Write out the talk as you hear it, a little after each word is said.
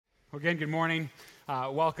Well, again, good morning.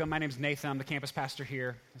 Welcome. My name is Nathan. I'm the campus pastor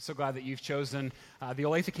here. I'm so glad that you've chosen the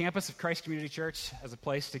Olathe campus of Christ Community Church as a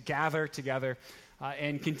place to gather together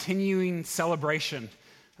in continuing celebration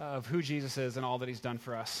of who Jesus is and all that he's done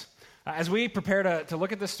for us. As we prepare to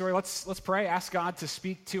look at this story, let's pray. Ask God to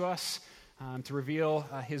speak to us, to reveal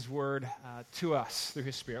his word to us through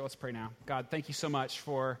his Spirit. Let's pray now. God, thank you so much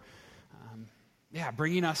for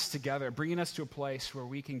bringing us together, bringing us to a place where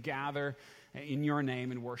we can gather in your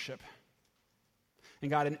name and worship.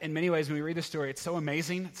 And God, in many ways, when we read this story, it's so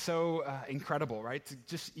amazing, it's so incredible, right? To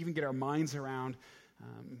just even get our minds around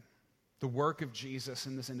the work of Jesus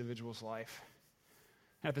in this individual's life.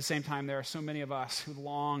 And at the same time, there are so many of us who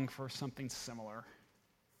long for something similar.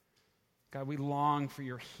 God, we long for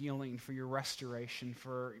your healing, for your restoration,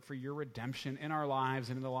 for your redemption in our lives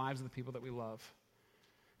and in the lives of the people that we love.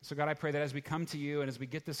 So God, I pray that as we come to you and as we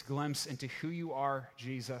get this glimpse into who you are,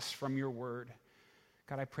 Jesus, from your word,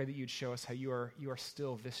 God, I pray that you'd show us how you are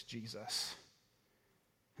still this Jesus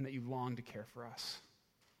and that you long to care for us.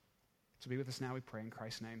 So be with us now, we pray in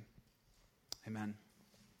Christ's name. Amen.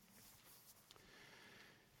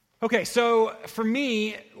 Okay, so for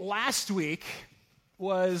me, last week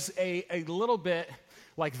was a little bit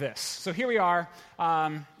like this. So here we are.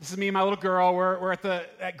 This is me and my little girl. We're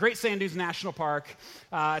at Great Sand Dunes National Park.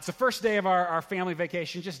 It's the first day of our family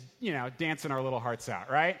vacation, just, dancing our little hearts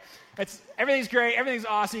out, right? Everything's great. Everything's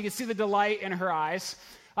awesome. You can see the delight in her eyes.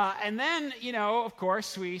 And then, of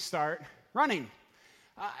course, we start running.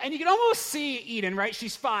 And you can almost see Eden, right?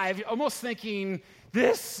 She's 5, almost thinking,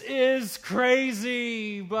 this is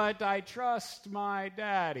crazy, but I trust my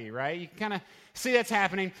daddy, right? You can kind of see that's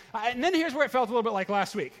happening. And then here's where it felt a little bit like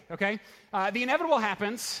last week, okay? The inevitable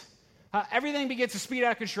happens. Everything begins to speed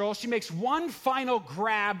out of control. She makes one final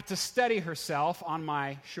grab to steady herself on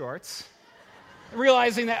my shorts,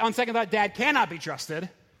 realizing that on second thought, Dad cannot be trusted.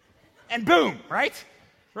 And boom, right?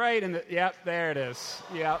 Right, yep, there it is.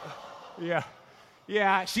 Yep, yeah.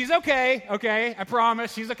 Yeah, she's okay, I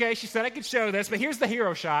promise, she's okay. She said I could show this, but here's the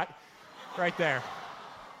hero shot right there.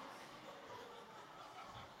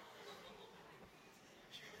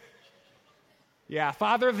 Yeah,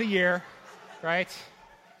 Father of the Year, right?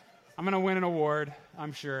 I'm going to win an award,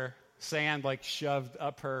 I'm sure. Sand, shoved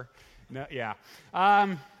up her, no, yeah.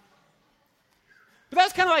 But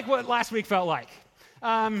that's kind of like what last week felt like.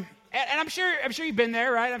 And I'm sure you've been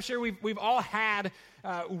there, right? I'm sure we've all had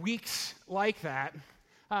weeks like that.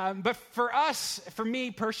 But for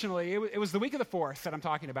me personally, it was the week of the 4th that I'm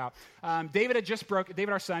talking about. David,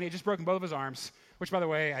 our son, he had just broken both of his arms, which, by the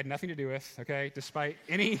way, I had nothing to do with, okay? Despite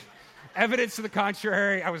any evidence to the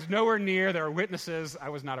contrary, I was nowhere near. There were witnesses. I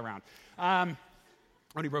was not around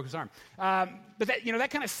when he broke his arm. But that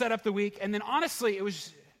kind of set up the week. And then honestly, it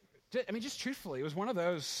was, just truthfully, it was one of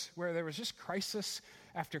those where there was just crisis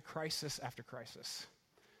after crisis after crisis.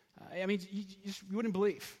 You wouldn't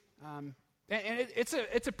believe. And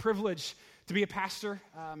it's a privilege to be a pastor.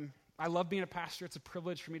 I love being a pastor. It's a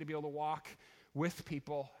privilege for me to be able to walk with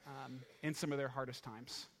people in some of their hardest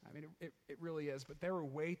times. It really is. But there were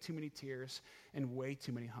way too many tears and way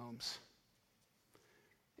too many homes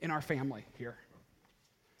in our family here.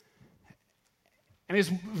 It's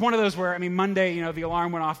one of those where, Monday, the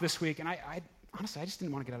alarm went off this week, and I honestly, I just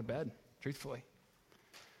didn't want to get out of bed, truthfully.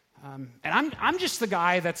 And I'm just the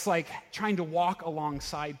guy that's trying to walk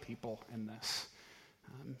alongside people in this.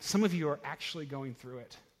 Some of you are actually going through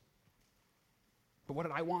it. But what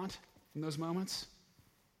did I want in those moments?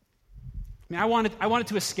 I wanted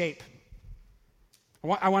to escape.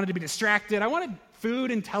 I wanted to be distracted. I wanted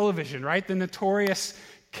food and television, right? The notorious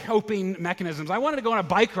coping mechanisms. I wanted to go on a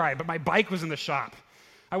bike ride, but my bike was in the shop.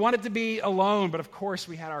 I wanted to be alone, but of course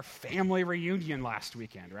we had our family reunion last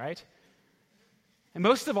weekend, right? And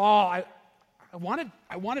most of all, I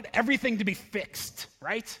wanted everything to be fixed,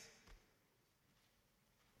 right?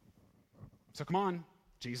 So come on,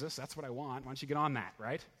 Jesus, that's what I want. Why don't you get on that,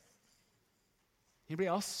 right? Anybody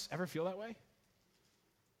else ever feel that way?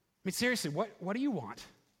 Seriously, what do you want?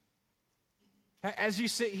 As you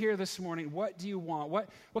sit here this morning, what do you want?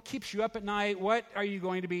 What keeps you up at night? What are you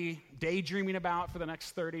going to be daydreaming about for the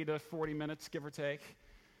next 30 to 40 minutes, give or take?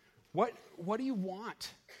 What do you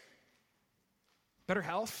want? Better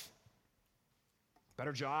health?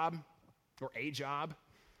 Better job? Or a job?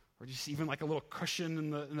 Or just even a little cushion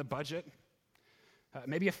in the budget?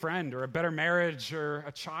 Maybe a friend or a better marriage or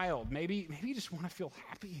a child. Maybe you just want to feel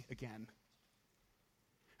happy again.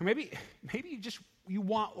 Or maybe you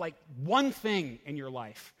want one thing in your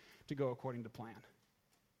life to go according to plan.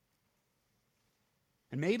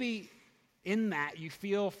 And maybe in that you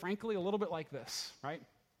feel, frankly, a little bit like this, right?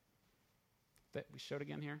 That we showed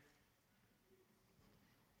again here.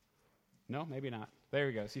 No, maybe not. There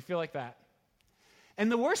we go. So you feel like that. And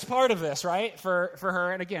the worst part of this, right, for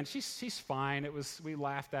her, and again, she's fine. We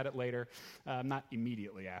laughed at it later, not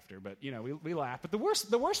immediately after, but we laughed. But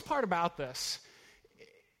the worst part about this,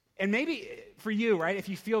 and maybe for you, right, if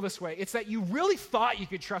you feel this way, it's that you really thought you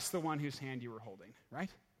could trust the one whose hand you were holding, right?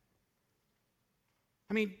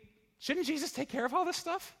 I mean, shouldn't Jesus take care of all this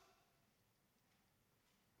stuff?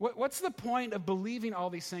 What's the point of believing all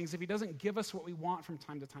these things if he doesn't give us what we want from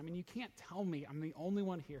time to time? And you can't tell me I'm the only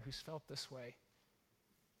one here who's felt this way.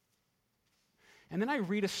 And then I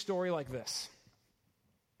read a story like this.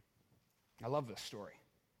 I love this story.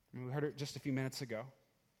 We heard it just a few minutes ago.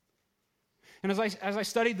 And as I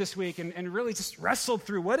studied this week and really just wrestled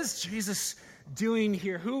through, what is Jesus doing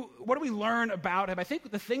here? What do we learn about him? I think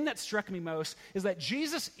the thing that struck me most is that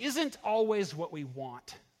Jesus isn't always what we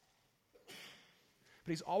want, but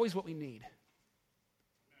he's always what we need.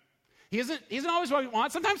 He isn't always what we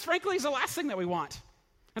want. Sometimes, frankly, he's the last thing that we want.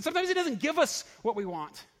 And sometimes he doesn't give us what we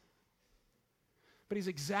want. But he's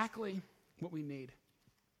exactly what we need.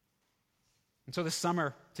 And so this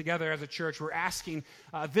summer, together as a church, we're asking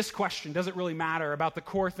this question: does it really matter about the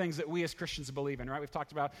core things that we as Christians believe in, right? We've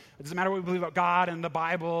talked about, it doesn't matter what we believe about God and the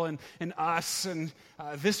Bible and us. And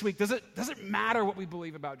this week, does it matter what we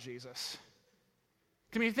believe about Jesus?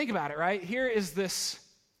 I mean, think about it, right? Here is this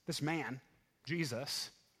man,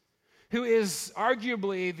 Jesus, who is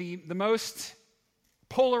arguably the most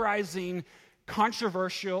polarizing,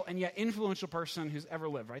 controversial, and yet influential person who's ever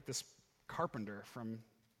lived, right? This carpenter from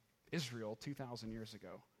Israel 2,000 years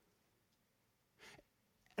ago.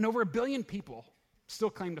 And over 1 billion people still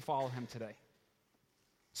claim to follow him today.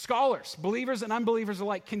 Scholars, believers and unbelievers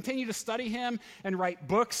alike, continue to study him and write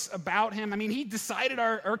books about him. I mean, he decided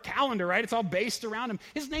our calendar, right? It's all based around him.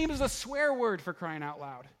 His name is a swear word, for crying out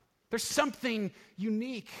loud. There's something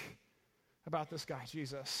unique about this guy,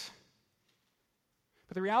 Jesus.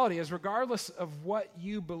 But the reality is, regardless of what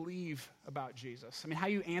you believe about Jesus, I mean, how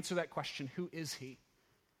you answer that question, who is he?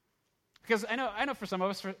 Because I know for some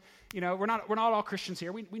of us, we're not all Christians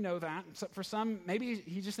here. We know that. So for some, maybe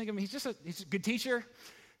you just think of him, he's a good teacher,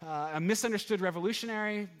 a misunderstood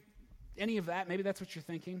revolutionary, any of that. Maybe that's what you're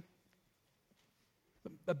thinking.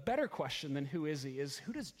 But a better question than who is he is,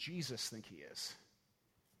 who does Jesus think he is?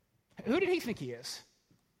 Who did he think he is?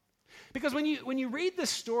 Because when you read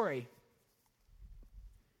this story,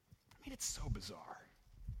 I mean, it's so bizarre.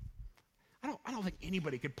 I don't think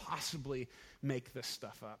anybody could possibly make this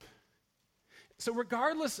stuff up. So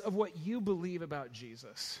regardless of what you believe about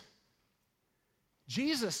Jesus,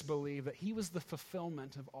 Jesus believed that he was the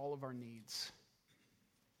fulfillment of all of our needs.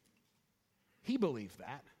 He believed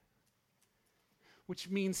that, which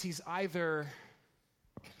means he's either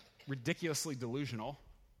ridiculously delusional,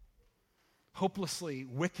 hopelessly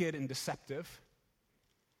wicked and deceptive,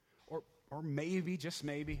 or maybe, just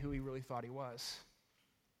maybe, who he really thought he was.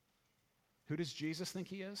 Who does Jesus think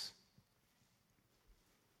he is?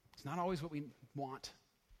 It's not always what we want,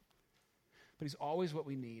 but he's always what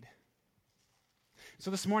we need.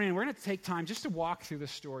 So this morning, we're going to take time just to walk through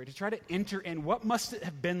this story, to try to enter in what must it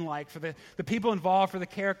have been like for the people involved, for the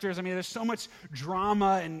characters. I mean, there's so much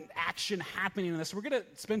drama and action happening in this. We're going to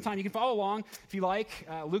spend time. You can follow along if you like.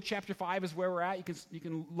 Luke chapter 5 is where we're at. You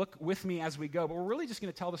can look with me as we go. But we're really just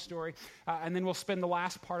going to tell the story, and then we'll spend the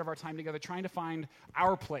last part of our time together trying to find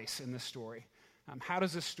our place in this story. How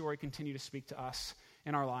does this story continue to speak to us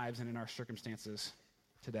in our lives and in our circumstances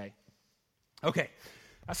today? Okay.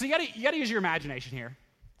 So you got to use your imagination here,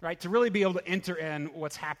 right, to really be able to enter in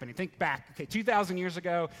what's happening. Think back, 2,000 years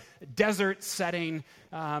ago, desert setting,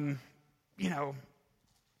 ancient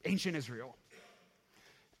Israel.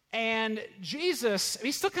 And Jesus,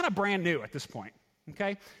 he's still kind of brand new at this point,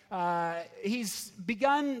 okay? He's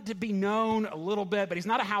begun to be known a little bit, but he's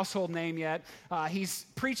not a household name yet. He's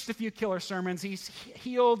preached a few killer sermons. He's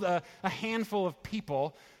healed a handful of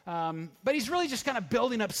people, but he's really just kind of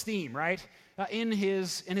building up steam, right? In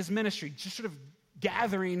his ministry, just sort of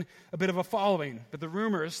gathering a bit of a following. But the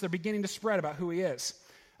rumors, they're beginning to spread about who he is.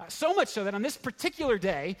 So much so that on this particular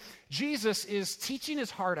day, Jesus is teaching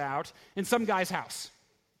his heart out in some guy's house.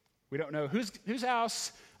 We don't know whose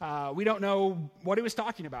house. We don't know what he was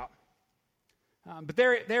talking about. But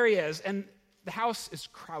there he is, and the house is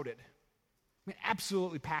crowded. I mean,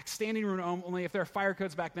 absolutely packed, standing room only. If there are fire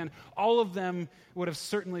codes back then, all of them would have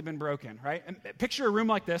certainly been broken, right? And picture a room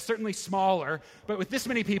like this, certainly smaller, but with this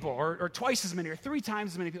many people, or twice as many, or 3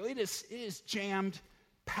 times as many people. It is jammed,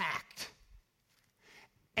 packed.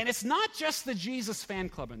 And it's not just the Jesus fan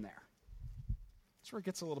club in there. That's where it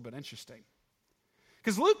gets a little bit interesting.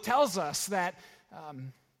 Because Luke tells us that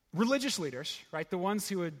religious leaders, right, the ones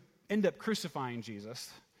who would end up crucifying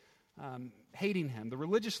Jesus, hating him. The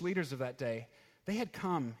religious leaders of that day, they had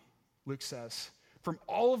come, Luke says, from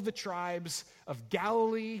all of the tribes of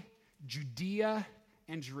Galilee, Judea,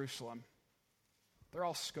 and Jerusalem. They're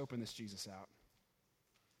all scoping this Jesus out.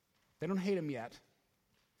 They don't hate him yet,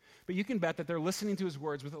 but you can bet that they're listening to his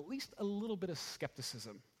words with at least a little bit of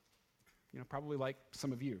skepticism. Probably like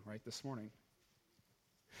some of you, right, this morning.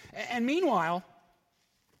 And meanwhile,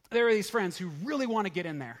 there are these friends who really want to get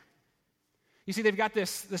in there. You see, they've got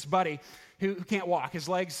this buddy who can't walk. His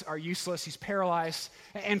legs are useless. He's paralyzed.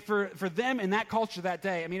 And for them in that culture that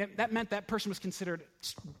day, that meant that person was considered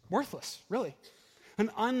worthless, really. An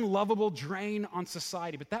unlovable drain on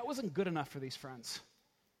society. But that wasn't good enough for these friends.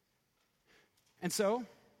 And so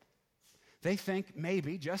they think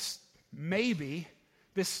maybe, just maybe,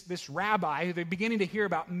 this rabbi who they're beginning to hear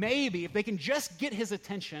about, maybe if they can just get his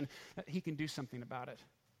attention, that he can do something about it.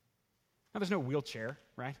 Now, there's no wheelchair,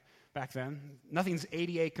 right, back then. Nothing's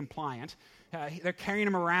ADA compliant. They're carrying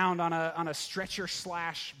him around on a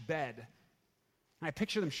stretcher/bed. And I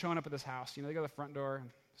picture them showing up at this house. They go to the front door, and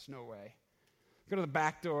there's no way. Go to the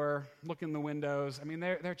back door, look in the windows.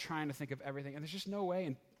 They're trying to think of everything, and there's just no way,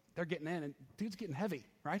 and they're getting in, and dude's getting heavy,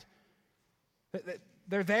 right?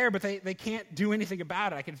 They're there, but they can't do anything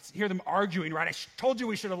about it. I can hear them arguing, right? I told you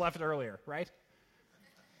we should have left it earlier, right?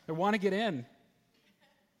 They want to get in.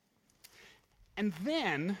 And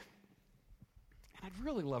then, I'd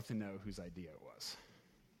really love to know whose idea it was.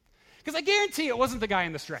 Because I guarantee it wasn't the guy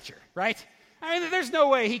in the stretcher, right? There's no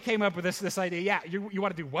way he came up with this idea. Yeah, you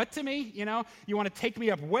want to do what to me? You want to take me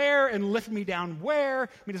up where and lift me down where?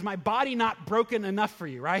 Is my body not broken enough for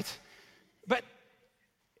you, right? But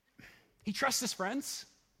he trusts his friends.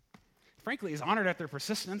 Frankly, he's honored at their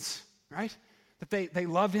persistence, right? That they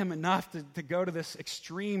love him enough to go to this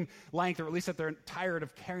extreme length, or at least that they're tired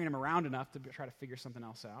of carrying him around enough to try to figure something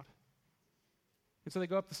else out. And so they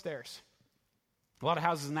go up the stairs. A lot of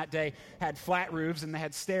houses in that day had flat roofs, and they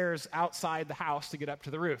had stairs outside the house to get up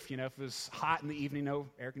to the roof. If it was hot in the evening, no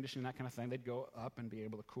air conditioning, that kind of thing, they'd go up and be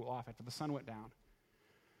able to cool off after the sun went down.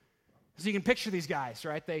 So you can picture these guys,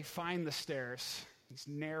 right? They find the stairs. These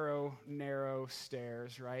narrow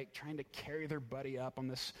stairs, right? Trying to carry their buddy up on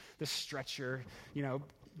this stretcher.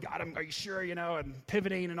 Got him, are you sure? And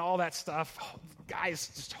pivoting and all that stuff.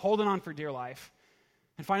 Guys just holding on for dear life.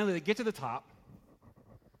 And finally, they get to the top.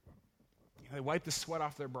 They wipe the sweat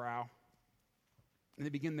off their brow. And they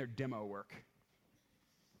begin their demo work.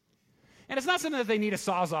 And it's not something that they need a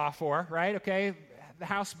Sawzall for, right? Okay, the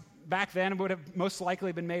house back then would have most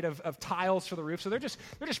likely been made of tiles for the roof. So they're just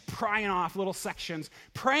prying off little sections,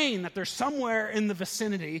 praying that they're somewhere in the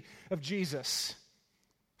vicinity of Jesus,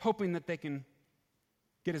 hoping that they can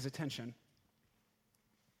get his attention.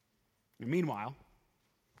 And meanwhile,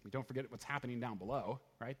 we don't forget what's happening down below,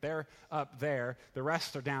 right? They're up there. The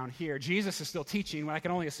rest are down here. Jesus is still teaching what I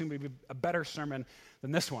can only assume would be a better sermon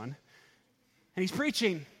than this one. And he's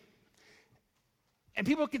preaching. And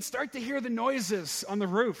people can start to hear the noises on the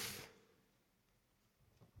roof.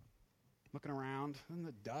 Looking around, and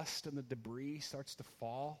the dust and the debris starts to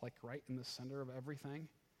fall, like right in the center of everything.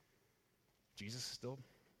 Jesus is still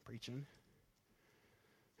preaching.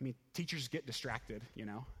 Teachers get distracted,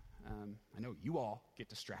 I know you all get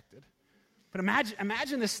distracted. But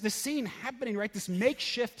imagine this scene happening, right? This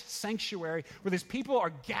makeshift sanctuary where these people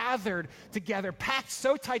are gathered together, packed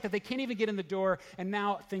so tight that they can't even get in the door, and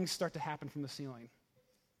now things start to happen from the ceiling.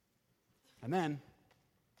 And then,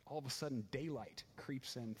 all of a sudden, daylight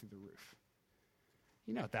creeps in through the roof.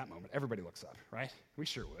 At that moment, everybody looks up, right? We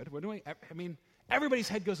sure would, wouldn't we? Everybody's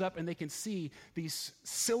head goes up, and they can see these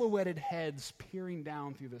silhouetted heads peering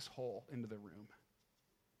down through this hole into the room.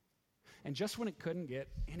 And just when it couldn't get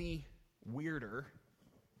any weirder,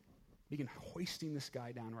 begin hoisting this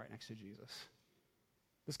guy down right next to Jesus.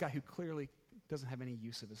 This guy who clearly doesn't have any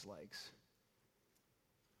use of his legs.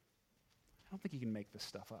 I don't think you can make this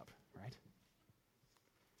stuff up, right?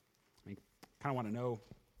 Kind of want to know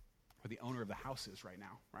where the owner of the house is right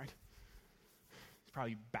now, right? He's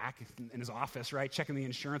probably back in his office, right, checking the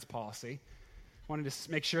insurance policy. Wanted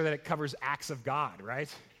to make sure that it covers acts of God,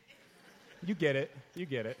 right? You get it.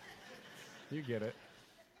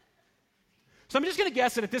 So I'm just going to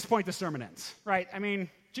guess that at this point the sermon ends, right?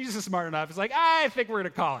 Jesus is smart enough. It's like, I think we're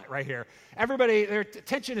going to call it right here. Everybody, their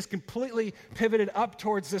attention is completely pivoted up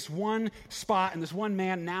towards this one spot and this one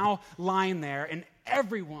man now lying there, and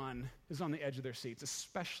everyone is on the edge of their seats,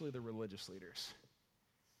 especially the religious leaders.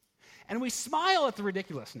 And we smile at the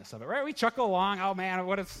ridiculousness of it, right? We chuckle along. Oh, man,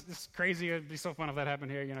 what is this crazy? It'd be so fun if that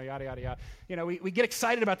happened here, yada, yada, yada. We get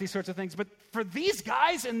excited about these sorts of things. But for these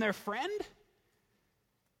guys and their friend,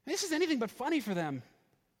 this is anything but funny for them.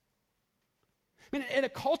 I mean, in a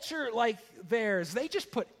culture like theirs, they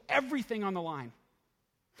just put everything on the line.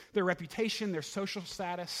 Their reputation, their social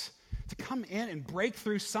status, to come in and break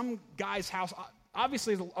through some guy's house,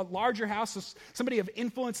 obviously a larger house, so somebody of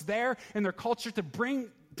influence there in their culture, to bring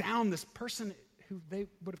down this person who they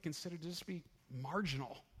would have considered to just be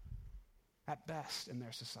marginal at best in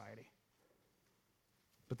their society.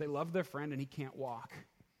 But they love their friend and he can't walk.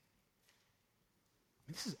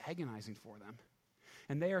 This is agonizing for them.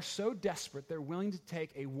 And they are so desperate, they're willing to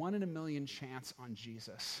take a 1 in a million chance on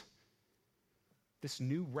Jesus, this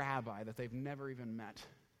new rabbi that they've never even met,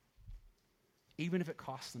 even if it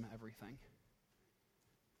costs them everything.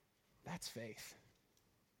 That's faith.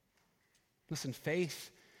 Listen, faith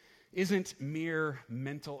isn't mere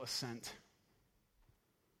mental assent.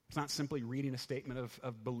 It's not simply reading a statement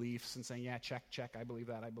of beliefs and saying, yeah, check, I believe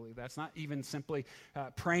that. It's not even simply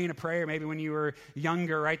praying a prayer, maybe when you were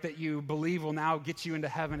younger, right, that you believe will now get you into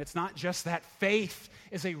heaven. It's not just that. Faith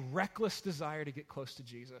is a reckless desire to get close to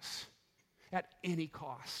Jesus at any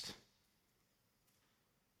cost.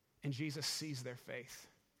 And Jesus sees their faith.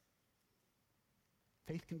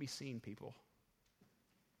 Faith can be seen, people.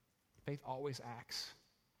 Faith always acts.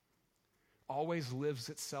 Always lives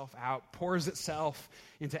itself out, pours itself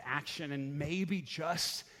into action, and maybe,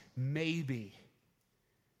 just maybe,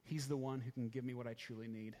 he's the one who can give me what I truly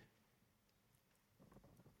need.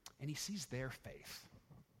 And he sees their faith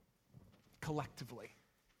collectively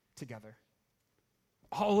together.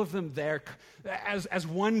 All of them there as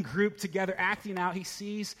one group together acting out. He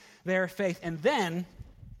sees their faith. And then,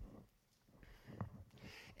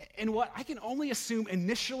 in what I can only assume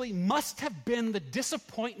initially must have been the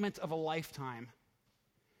disappointment of a lifetime,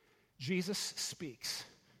 Jesus speaks.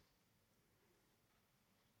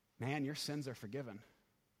 Man, your sins are forgiven.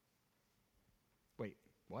 Wait,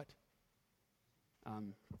 what?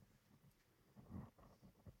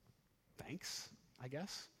 Thanks, I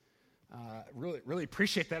guess. Really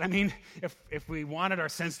appreciate that. I mean, if we wanted our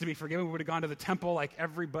sins to be forgiven, we would have gone to the temple like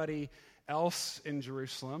everybody else in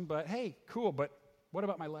Jerusalem. But hey, cool, but what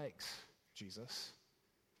about my legs, Jesus?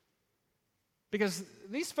 Because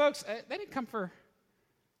these folks, they didn't come for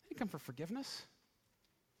forgiveness.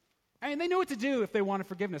 I mean, they knew what to do if they wanted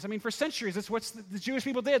forgiveness. I mean, for centuries, that's what the Jewish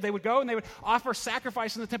people did. They would go and they would offer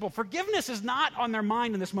sacrifice in the temple. Forgiveness is not on their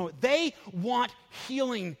mind in this moment. They want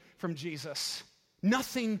healing from Jesus.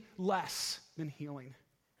 Nothing less than healing.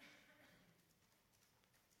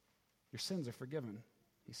 Your sins are forgiven,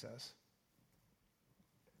 he says.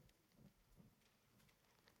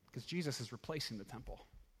 Because Jesus is replacing the temple.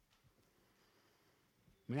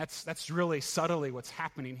 I mean, that's really subtly what's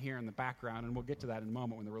happening here in the background, and we'll get to that in a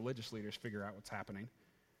moment when the religious leaders figure out what's happening.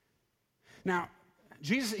 Now,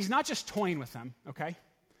 Jesus, he's not just toying with them, okay?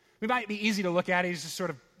 It might be easy to look at it. He's just sort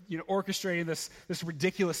of, orchestrating this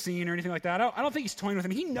ridiculous scene or anything like that. I don't think he's toying with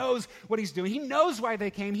them. He knows what he's doing. He knows why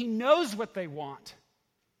they came. He knows what they want.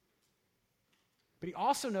 But he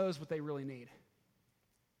also knows what they really need.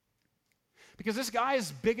 Because this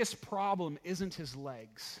guy's biggest problem isn't his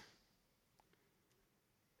legs.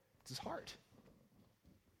 It's his heart.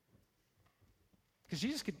 Because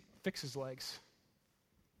Jesus could fix his legs.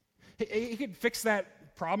 He could fix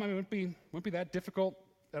that problem. I mean, it wouldn't be that difficult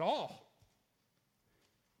at all.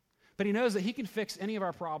 But he knows that he can fix any of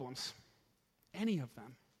our problems. Any of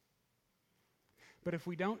them. But if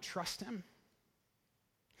we don't trust him,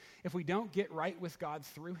 if we don't get right with God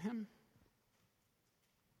through him,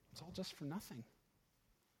 it's all just for nothing.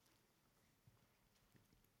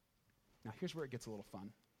 Now, here's where it gets a little fun.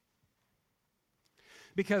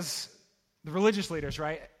 Because the religious leaders,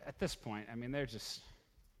 right, at this point, I mean, they're just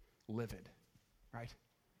livid, right?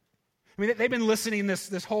 I mean, they've been listening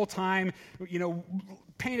this whole time,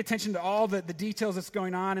 paying attention to all the details that's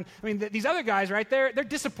going on. And I mean, these other guys, right, they're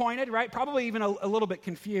disappointed, right, probably even a little bit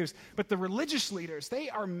confused. But the religious leaders, they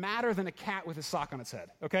are madder than a cat with a sock on its head,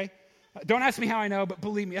 okay? Don't ask me how I know, but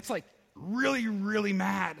believe me, it's like really, really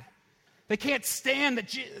mad. They can't stand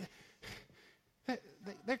that.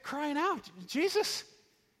 They're crying out, Jesus,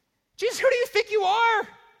 who do you think you are?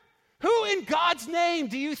 Who in God's name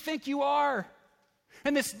do you think you are?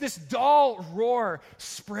 And this dull roar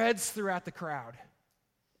spreads throughout the crowd.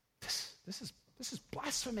 This is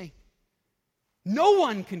blasphemy. No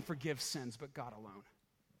one can forgive sins but God alone.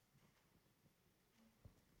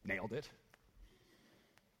 Nailed it.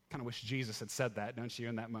 Kind of wish Jesus had said that, don't you,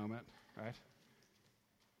 in that moment, right?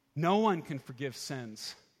 No one can forgive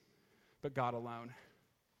sins but God alone.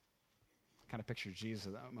 Kind of picture Jesus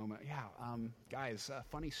at that moment. Yeah, guys,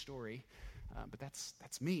 funny story, but that's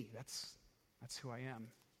me. That's who I am.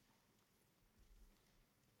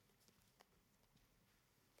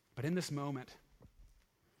 But in this moment,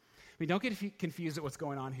 mean, don't get confused at what's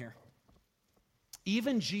going on here.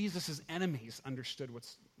 Even Jesus' enemies understood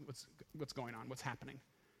what's going on, what's happening.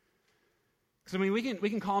 Because, I mean, we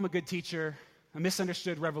can call him a good teacher, a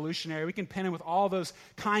misunderstood revolutionary. We can pin him with all those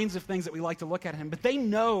kinds of things that we like to look at him. But they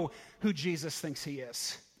know who Jesus thinks he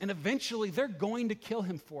is. And eventually, they're going to kill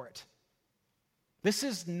him for it. This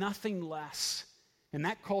is nothing less. In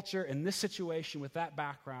that culture, in this situation, with that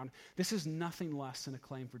background, this is nothing less than a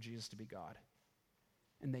claim for Jesus to be God.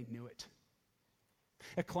 And they knew it.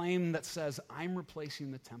 A claim that says, I'm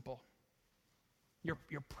replacing the temple. Your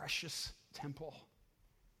precious temple.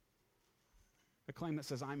 A claim that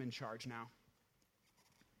says, I'm in charge now.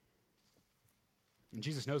 And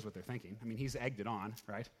Jesus knows what they're thinking. I mean, he's egged it on,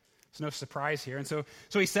 right? There's no surprise here. And so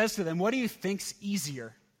he says to them, what do you think's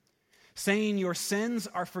easier? Saying your sins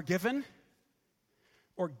are forgiven,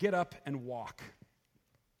 or get up and walk?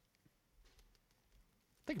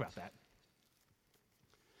 Think about that.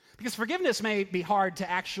 Because forgiveness may be hard to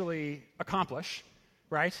actually accomplish,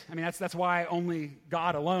 right? I mean, that's why only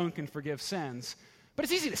God alone can forgive sins. But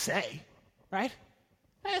it's easy to say, right?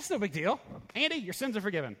 It's no big deal. Andy, your sins are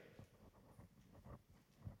forgiven.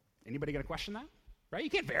 Anybody going to question that? Right?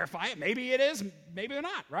 You can't verify it. Maybe it is, maybe they're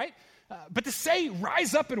not, right? But to say,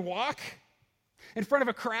 rise up and walk in front of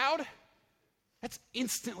a crowd, that's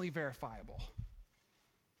instantly verifiable.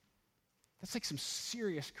 That's like some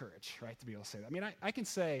serious courage, right, to be able to say that. I mean, I can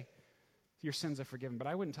say, your sins are forgiven, but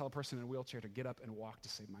I wouldn't tell a person in a wheelchair to get up and walk to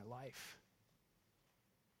save my life.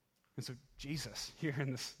 And so Jesus, here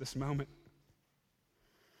in this moment,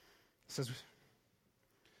 says,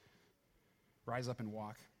 rise up and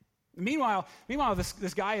walk. Meanwhile,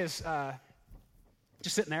 this guy is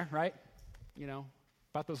just sitting there, right? You know,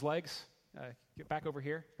 about those legs. Get back over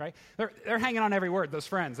here, right? They're hanging on every word, those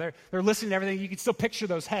friends. They're listening to everything. You can still picture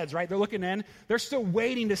those heads, right? They're looking in. They're still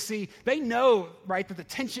waiting to see. They know, right, that the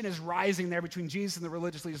tension is rising there between Jesus and the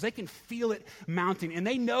religious leaders. They can feel it mounting, and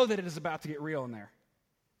they know that it is about to get real in there.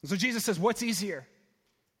 And so Jesus says, what's easier?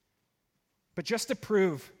 But just to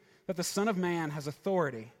prove that the Son of Man has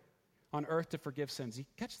authority on earth to forgive sins. You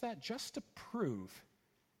catch that? Just to prove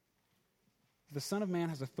the Son of Man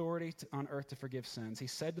has authority on earth to forgive sins. He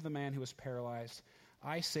said to the man who was paralyzed,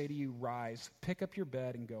 I say to you, rise, pick up your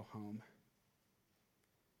bed and go home.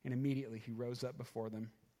 And immediately he rose up before them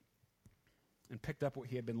and picked up what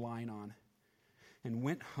he had been lying on and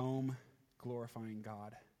went home glorifying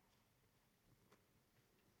God.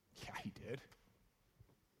 Yeah, he did.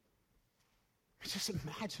 Just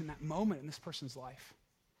imagine that moment in this person's life.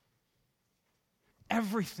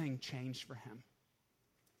 Everything changed for him.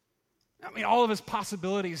 I mean, all of his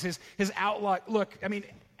possibilities, his outlook. Look, I mean,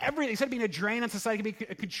 everything. Instead of being a drain on society, could be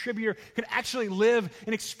a contributor, could actually live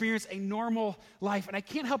and experience a normal life. And I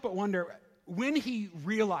can't help but wonder when he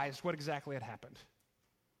realized what exactly had happened.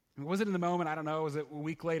 I mean, was it in the moment? I don't know. Was it a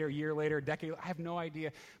week later, a year later, a decade? I have no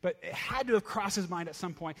idea. But it had to have crossed his mind at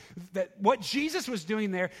some point that what Jesus was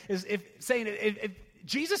doing there is if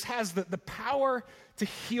Jesus has the power to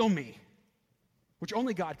heal me, which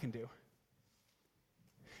only God can do,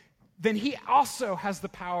 then he also has the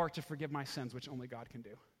power to forgive my sins, which only God can do.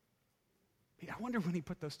 I wonder when he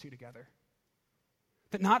put those two together.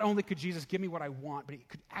 That not only could Jesus give me what I want, but he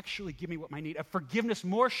could actually give me what I need, a forgiveness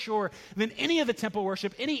more sure than any of the temple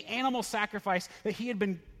worship, any animal sacrifice that he had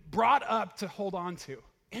been brought up to hold on to.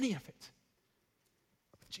 Any of it.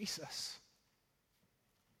 Jesus.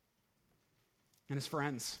 And his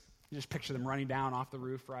friends, you just picture them running down off the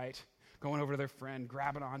roof, right? Going over to their friend,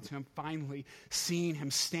 grabbing onto him, finally seeing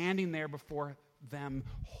him standing there before them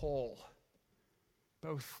whole,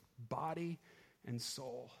 both body and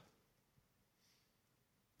soul.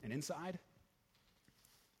 And inside,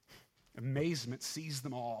 amazement seized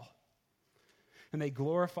them all. And they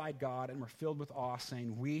glorified God and were filled with awe,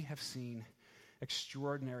 saying, we have seen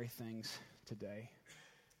extraordinary things today.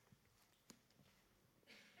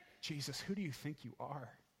 Jesus, who do you think you are?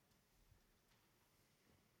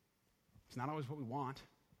 It's not always what we want.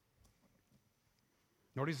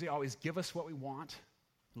 Nor does he always give us what we want,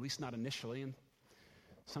 at least not initially, and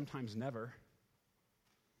sometimes never.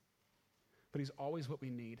 But he's always what we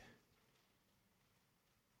need.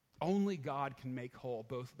 Only God can make whole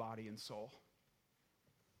both body and soul.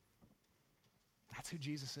 That's who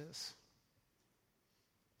Jesus is.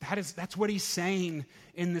 That's what he's saying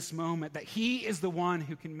in this moment, that he is the one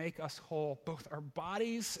who can make us whole, both our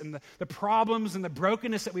bodies and the problems and the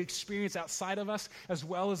brokenness that we experience outside of us, as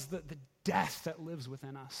well as the death that lives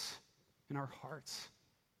within us, in our hearts.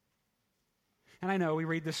 And I know we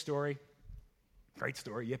read this story, great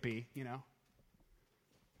story, yippee, you know.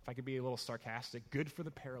 If I could be a little sarcastic, good for the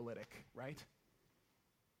paralytic, right?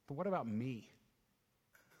 But what about me?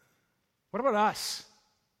 What about us?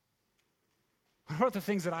 What about the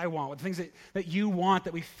things that I want? What the things that you want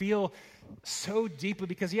that we feel so deeply?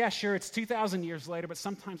 Because, yeah, sure, it's 2,000 years later, but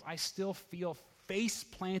sometimes I still feel face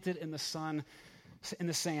planted in the sun, in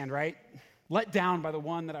the sand, right? Let down by the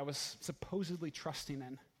one that I was supposedly trusting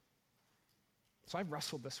in. So I've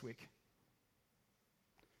wrestled this week.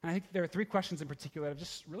 And I think there are three questions in particular that have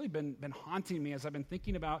just really been haunting me as I've been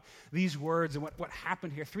thinking about these words and what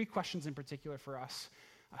happened here. Three questions in particular for us.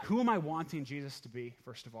 Who am I wanting Jesus to be,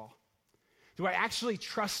 first of all? Do I actually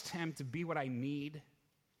trust him to be what I need?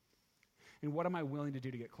 And what am I willing to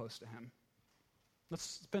do to get close to him? Let's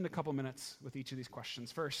spend a couple minutes with each of these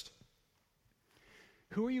questions. First,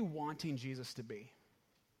 who are you wanting Jesus to be?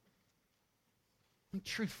 I mean,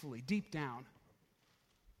 truthfully, deep down,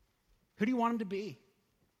 who do you want him to be?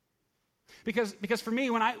 Because for me,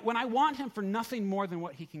 when I want him for nothing more than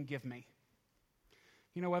what he can give me,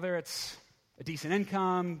 you know, whether it's a decent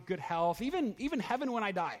income, good health, even heaven when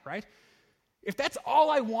I die, right? If that's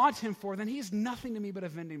all I want him for, then he's nothing to me but a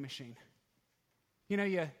vending machine. You know,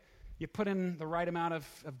 you put in the right amount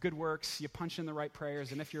of good works, you punch in the right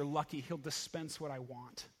prayers, and if you're lucky, he'll dispense what I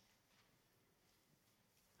want.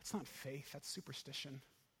 That's not faith, that's superstition.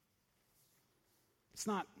 It's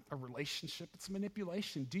not a relationship, it's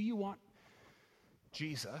manipulation. Do you want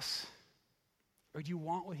Jesus, or do you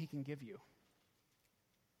want what he can give you?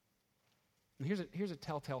 And here's a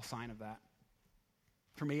telltale sign of that.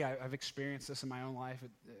 For me, I've experienced this in my own life.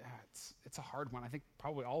 It's a hard one. I think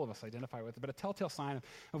probably all of us identify with it. But a telltale sign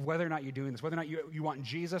of whether or not you're doing this, whether or not you want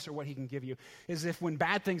Jesus or what he can give you, is if when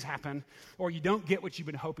bad things happen or you don't get what you've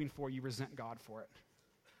been hoping for, you resent God for it.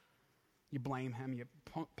 You blame him. You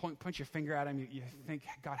point your finger at him. You think,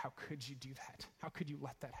 God, how could you do that? How could you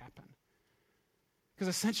let that happen? Because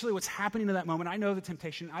essentially what's happening in that moment, I know the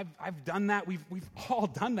temptation. I've done that. We've all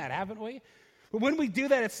done that, haven't we? But when we do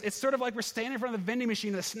that, it's sort of like we're standing in front of the vending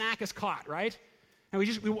machine and the snack is caught, right? And we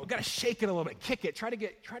got to shake it a little bit, kick it, try to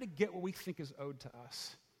get what we think is owed to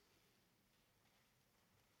us.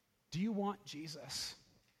 Do you want Jesus?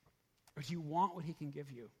 Or do you want what he can give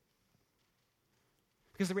you?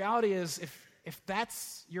 Because the reality is, if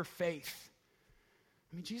that's your faith,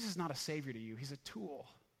 I mean, Jesus is not a savior to you. He's a tool.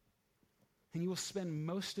 And you will spend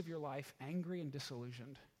most of your life angry and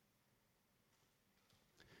disillusioned.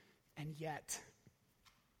 And yet,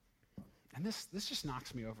 and this just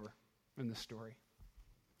knocks me over in this story.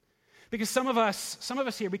 Because some of us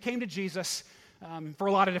here, we came to Jesus for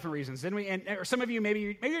a lot of different reasons, didn't we? Or some of you,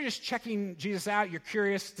 maybe you're just checking Jesus out. You're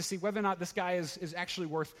curious to see whether or not this guy is actually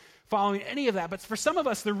worth following, any of that. But for some of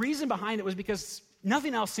us, the reason behind it was because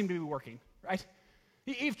nothing else seemed to be working, right?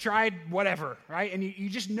 You've tried whatever, right? And you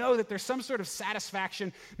just know that there's some sort of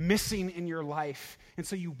satisfaction missing in your life. And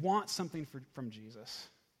so you want something from Jesus.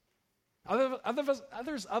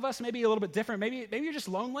 Others of us may be a little bit different. Maybe you're just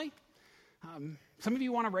lonely. Some of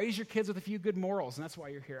you want to raise your kids with a few good morals, and that's why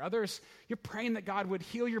you're here. Others, you're praying that God would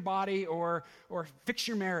heal your body or fix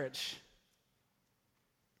your marriage.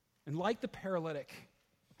 And like the paralytic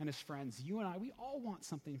and his friends, you and I, we all want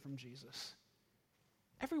something from Jesus.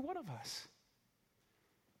 Every one of us.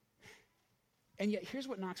 And yet, here's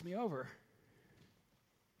what knocks me over.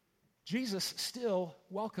 Jesus still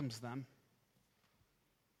welcomes them.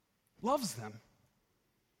 Loves them.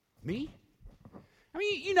 Me? I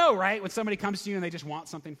mean, you know, right? When somebody comes to you and they just want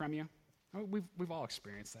something from you. I mean, we've all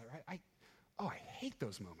experienced that, right? I hate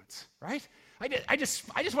those moments, right? I just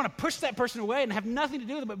want to push that person away and have nothing to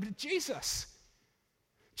do with it. But Jesus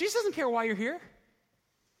doesn't care why you're here.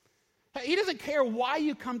 He doesn't care why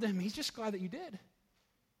you come to him. He's just glad that you did.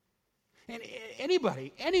 And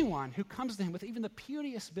anyone who comes to him with even the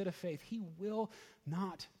puniest bit of faith, he will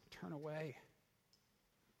not turn away.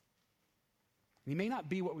 He may not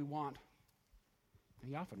be what we want.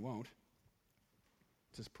 He often won't.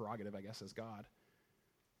 It's his prerogative, I guess, as God.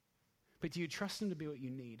 But do you trust him to be what you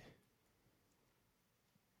need?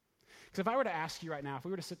 Because if I were to ask you right now, if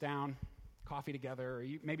we were to sit down, coffee together, or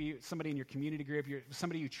maybe somebody in your community group,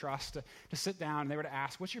 somebody you trust, to sit down, and they were to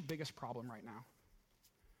ask, what's your biggest problem right now?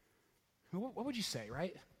 What would you say,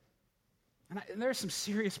 right? And there are some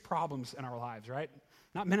serious problems in our lives, right?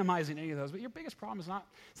 Not minimizing any of those, but your biggest problem is not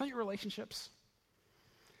your relationships.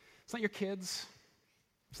 It's not your kids.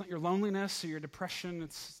 It's not your loneliness or your depression.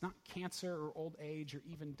 It's not cancer or old age or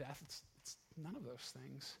even death. It's none of those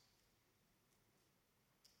things.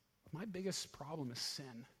 My biggest problem is sin.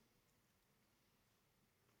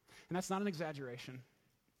 And that's not an exaggeration.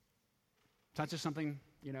 It's not just something,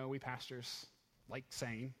 we pastors like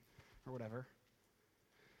saying or whatever.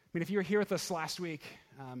 I mean, if you were here with us last week,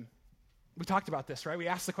 we talked about this, right? We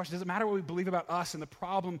asked the question, does it matter what we believe about us and the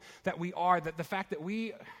problem that we are, that the fact that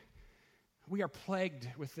we We are plagued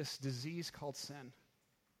with this disease called sin.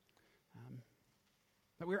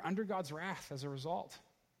 That we're under God's wrath as a result,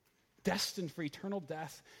 destined for eternal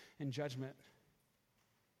death and judgment.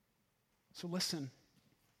 So listen,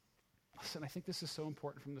 I think this is so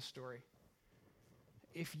important from the story.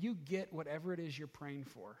 If you get whatever it is you're praying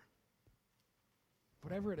for,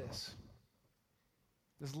 whatever it is,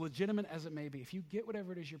 as legitimate as it may be, if you get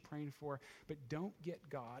whatever it is you're praying for, but don't get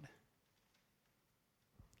God,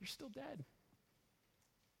 you're still dead.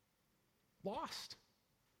 Lost.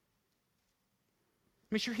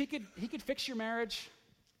 I mean, sure, he could fix your marriage.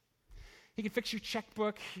 He could fix your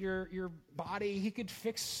checkbook, your body. He could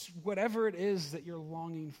fix whatever it is that you're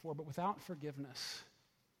longing for, but without forgiveness,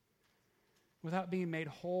 without being made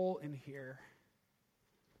whole in here,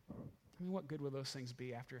 I mean, what good will those things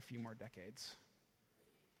be after a few more decades?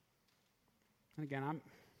 And again,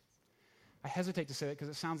 I hesitate to say that because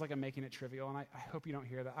it sounds like I'm making it trivial, and I hope you don't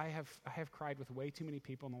hear that. I have cried with way too many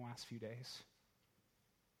people in the last few days.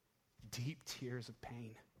 Deep tears of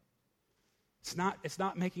pain. It's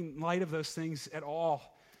not making light of those things at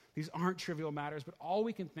all. These aren't trivial matters, but all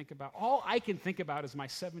I can think about is my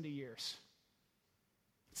 70 years.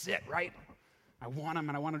 That's it, right? I want them,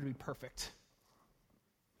 and I want them to be perfect.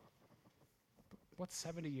 But what's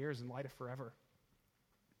 70 years in light of forever?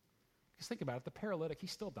 Just think about it. The paralytic, he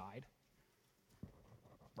still died.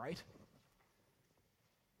 Right?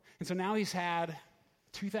 And so now he's had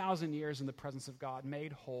 2,000 years in the presence of God,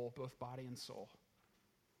 made whole, both body and soul. I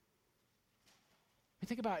mean,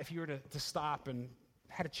 think about if you were to stop and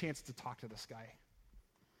had a chance to talk to this guy,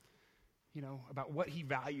 about what he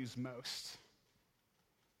values most.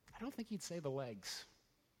 I don't think he'd say the legs.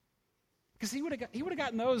 Because he would have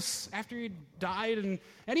gotten those after he died and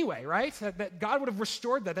anyway, right? That God would have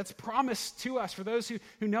restored that. That's promised to us for those who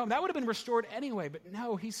know him. That would have been restored anyway, but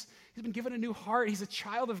no, he's been given a new heart. He's a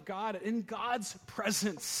child of God in God's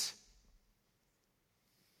presence.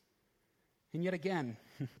 And yet again,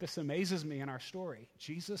 this amazes me in our story.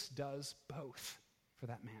 Jesus does both for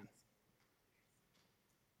that man.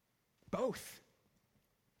 Both.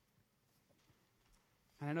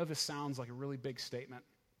 And I know this sounds like a really big statement,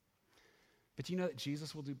 but do you know that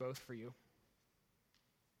Jesus will do both for you?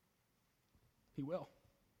 He will.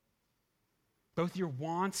 Both your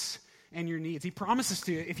wants and your needs. He promises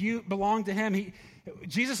to you, if you belong to him,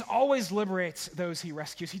 Jesus always liberates those he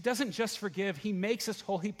rescues. He doesn't just forgive, he makes us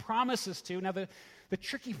whole. He promises to. Now, the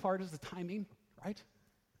tricky part is the timing, right?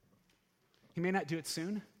 He may not do it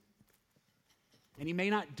soon, and he may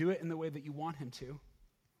not do it in the way that you want him to,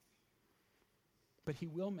 but he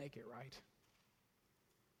will make it right.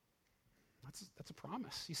 That's a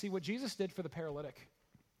promise. You see, what Jesus did for the paralytic,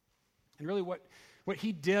 and really what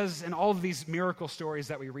he does in all of these miracle stories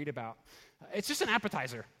that we read about, it's just an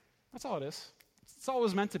appetizer. That's all it is. It's all it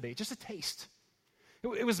was meant to be, just a taste.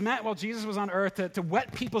 It was meant while Jesus was on earth to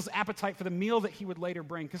whet people's appetite for the meal that he would later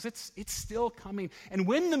bring, because it's still coming. And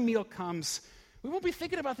when the meal comes, we won't be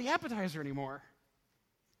thinking about the appetizer anymore.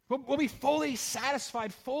 We'll be fully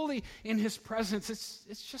satisfied, fully in his presence.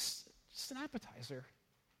 It's just an appetizer.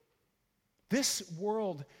 This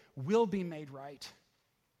world will be made right.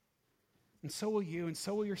 And so will you, and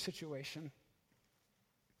so will your situation.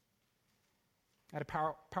 I had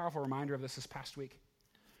a powerful reminder of this past week.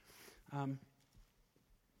 An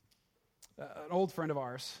old friend of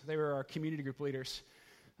ours, they were our community group leaders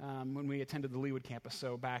when we attended the Leawood campus,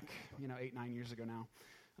 so back 8-9 years ago now,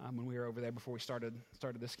 when we were over there before we started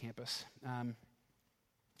this campus.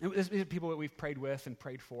 These are people that we've prayed with and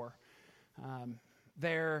prayed for.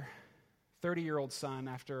 Their 30-year-old son,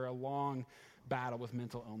 after a long battle with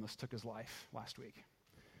mental illness, took his life last week.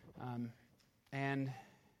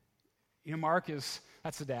 Mark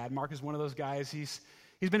that's the dad. Mark is one of those guys. He's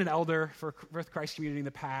been an elder for Christ Community in the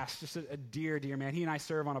past, just a dear, dear man. He and I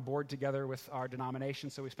serve on a board together with our denomination,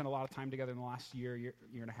 so we spent a lot of time together in the last year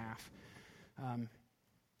and a half.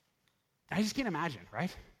 I just can't imagine,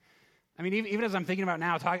 right? I mean, even as I'm thinking about it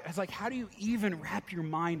now, it's like, how do you even wrap your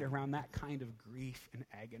mind around that kind of grief and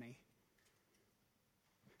agony?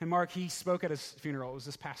 And Mark, he spoke at his funeral. It was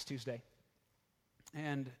this past Tuesday.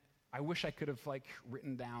 And I wish I could have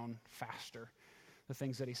written down faster the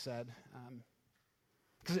things that he said,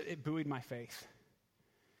 because it buoyed my faith.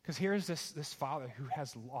 Because here's this father who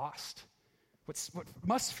has lost what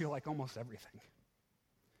must feel like almost everything.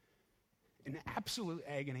 in absolute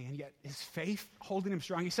agony, and yet his faith holding him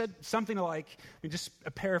strong. He said something like, just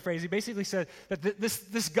a paraphrase, he basically said that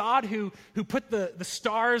this God who put the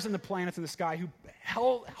stars and the planets in the sky, who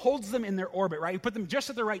holds them in their orbit, right? Who put them just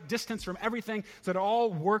at the right distance from everything so that it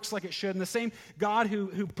all works like it should. And the same God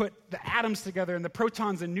who put the atoms together and the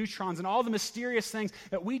protons and neutrons and all the mysterious things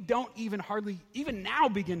that we don't even now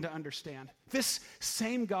begin to understand. This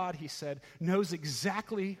same God, he said, knows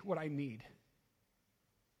exactly what I need,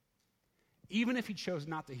 even if he chose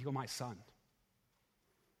not to heal my son.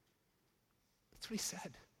 That's what he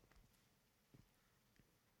said.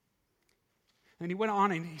 And he went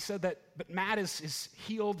on and he said that, but Matt is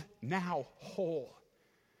healed now, whole.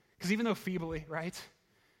 Because even though feebly, right,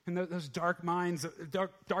 in those dark minds,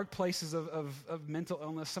 dark places of mental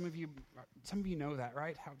illness, some of you know that,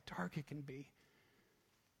 right, how dark it can be.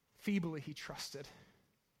 Feebly, he trusted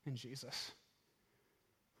in Jesus.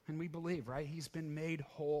 And we believe, right, he's been made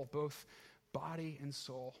whole, both body and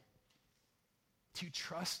soul. Do you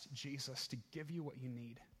trust Jesus to give you what you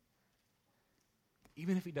need,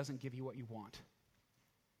 even if he doesn't give you what you want?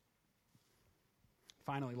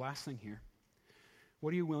 Finally, last thing here.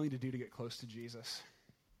 What are you willing to do to get close to Jesus?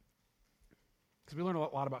 Because we learn a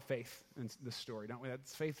lot about faith in this story, don't we? That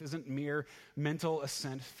faith isn't mere mental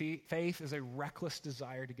assent. Faith is a reckless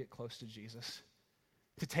desire to get close to Jesus,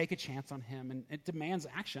 to take a chance on him, and it demands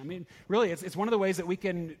action. I mean, really, it's one of the ways that we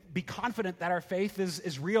can be confident that our faith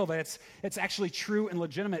is real, that it's actually true and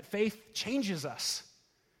legitimate. Faith changes us.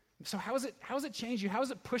 So how has it changed you? How has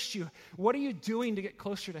it pushed you? What are you doing to get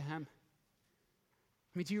closer to him?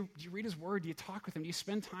 I mean, do you read his word? Do you talk with him? Do you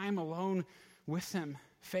spend time alone with him?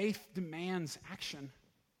 Faith demands action.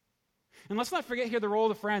 And let's not forget here the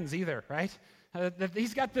role of the friends either, right? That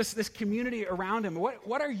he's got this community around him.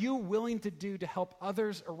 What are you willing to do to help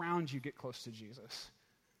others around you get close to Jesus?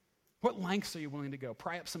 What lengths are you willing to go?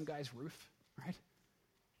 Pry up some guy's roof, right?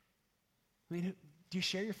 I mean, do you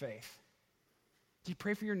share your faith? Do you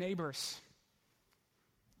pray for your neighbors?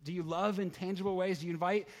 Do you love in tangible ways? Do you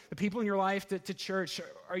invite the people in your life to church?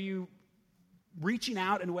 Are you reaching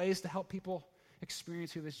out in ways to help people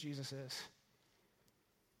experience who this Jesus is?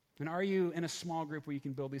 And are you in a small group where you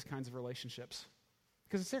can build these kinds of relationships?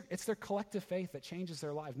 Because it's their collective faith that changes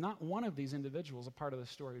their life. Not one of these individuals, a part of the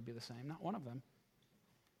story, would be the same. Not one of them.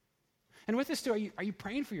 And with this too, are you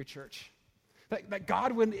praying for your church? That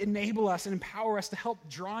God would enable us and empower us to help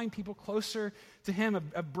drawing people closer to him,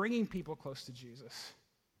 of bringing people close to Jesus.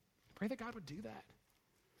 Pray that God would do that.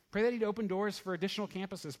 Pray that he'd open doors for additional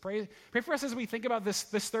campuses. Pray for us as we think about this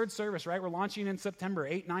third service, right? We're launching in September,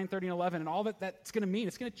 8, 9, 30, and 11, and all that's going to mean.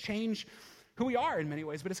 It's going to change who we are in many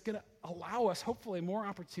ways, but it's going to allow us, hopefully, more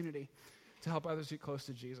opportunity to help others get close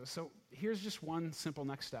to Jesus. So here's just one simple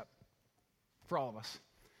next step for all of us.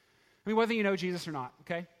 I mean, whether you know Jesus or not,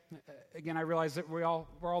 okay? Again, I realize that we're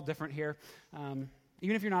all different here.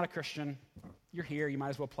 Even if you're not a Christian, you're here. You might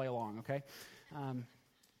as well play along, okay?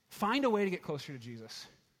 Find a way to get closer to Jesus,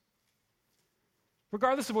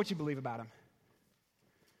 regardless of what you believe about him.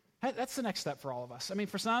 That's the next step for all of us. I mean,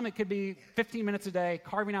 for some, it could be 15 minutes a day,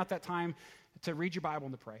 carving out that time to read your Bible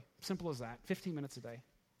and to pray. Simple as that, 15 minutes a day.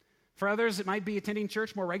 For others, it might be attending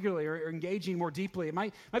church more regularly or engaging more deeply. It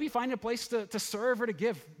might be finding a place to serve or to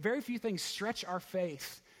give. Very few things stretch our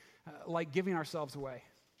faith like giving ourselves away.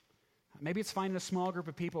 Maybe it's finding a small group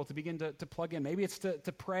of people to begin to plug in. Maybe it's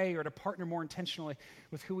to pray or to partner more intentionally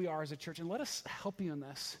with who we are as a church. And let us help you in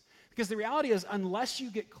this. Because the reality is, unless you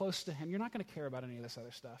get close to him, you're not going to care about any of this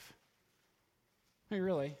other stuff. I mean,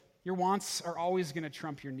 really, your wants are always going to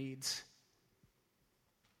trump your needs.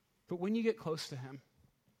 But when you get close to him,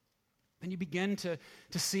 then you begin to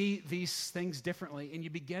see these things differently, and you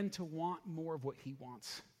begin to want more of what he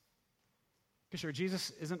wants. Because sure,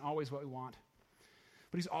 Jesus isn't always what we want,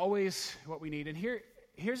 but he's always what we need. And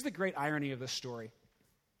here's the great irony of this story.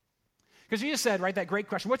 Because Jesus said, right, that great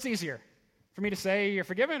question, what's easier? For me to say you're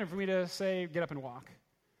forgiven or for me to say get up and walk?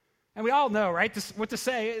 And we all know, right, what to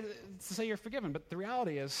say. It's to say you're forgiven. But the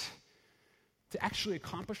reality is to actually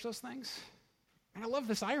accomplish those things. And I love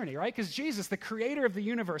this irony, right? Because Jesus, the creator of the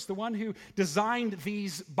universe, the one who designed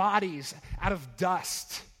these bodies out of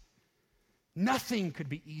dust, nothing could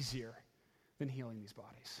be easier than healing these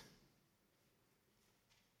bodies.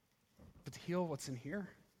 But to heal what's in here,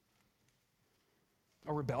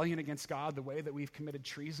 a rebellion against God, the way that we've committed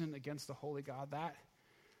treason against the holy God,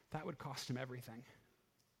 that would cost him everything.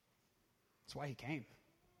 That's why he came.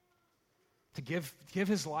 To give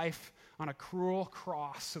his life on a cruel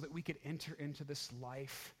cross so that we could enter into this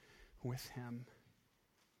life with him.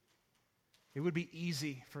 It would be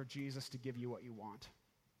easy for Jesus to give you what you want.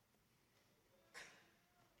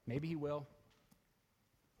 Maybe he will.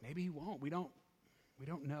 Maybe he won't. We don't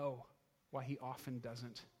know why he often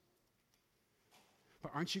doesn't.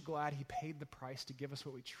 But aren't you glad he paid the price to give us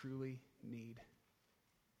what we truly need?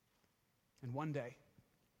 And one day,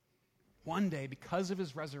 because of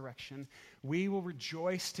his resurrection, we will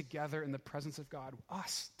rejoice together in the presence of God,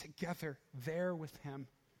 us together there with him.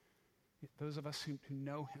 Those of us who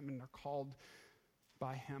know him and are called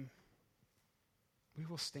by him, we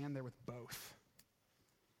will stand there with both.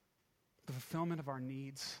 The fulfillment of our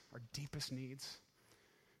needs, our deepest needs,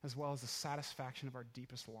 as well as the satisfaction of our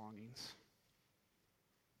deepest longings.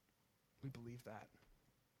 We believe that.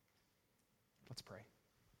 Let's pray.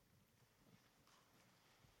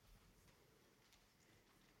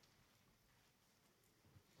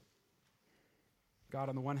 God,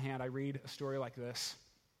 on the one hand, I read a story like this,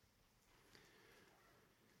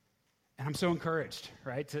 and I'm so encouraged,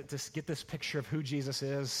 right, to get this picture of who Jesus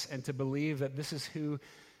is and to believe that this is who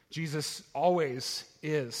Jesus always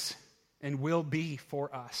is and will be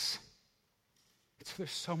for us. So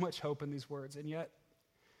there's so much hope in these words, and yet,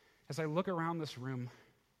 as I look around this room,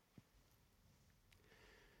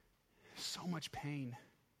 so much pain.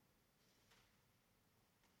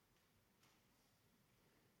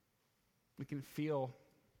 We can feel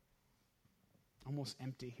almost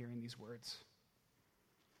empty hearing these words.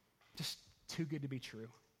 Just too good to be true.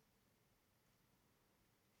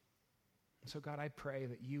 And so, God, I pray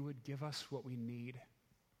that you would give us what we need,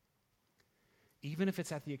 even if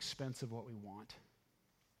it's at the expense of what we want.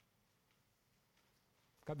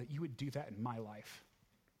 God, that you would do that in my life.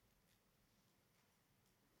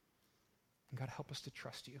 And God, help us to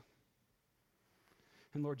trust you.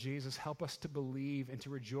 And Lord Jesus, help us to believe and to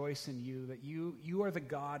rejoice in you, that you are the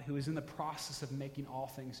God who is in the process of making all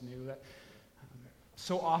things new, that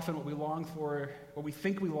so often what we long for, what we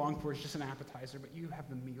think we long for is just an appetizer, but you have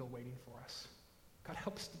the meal waiting for us. God,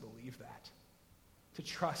 help us to believe that, to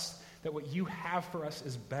trust that what you have for us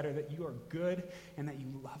is better, that you are good and that you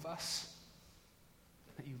love us,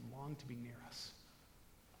 that you long to be near us.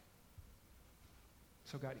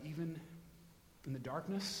 So God, even in the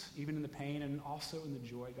darkness, even in the pain, and also in the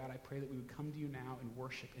joy, God, I pray that we would come to you now and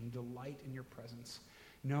worship and delight in your presence,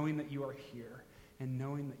 knowing that you are here and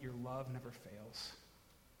knowing that your love never fails.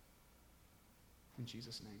 In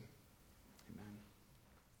Jesus' name, amen.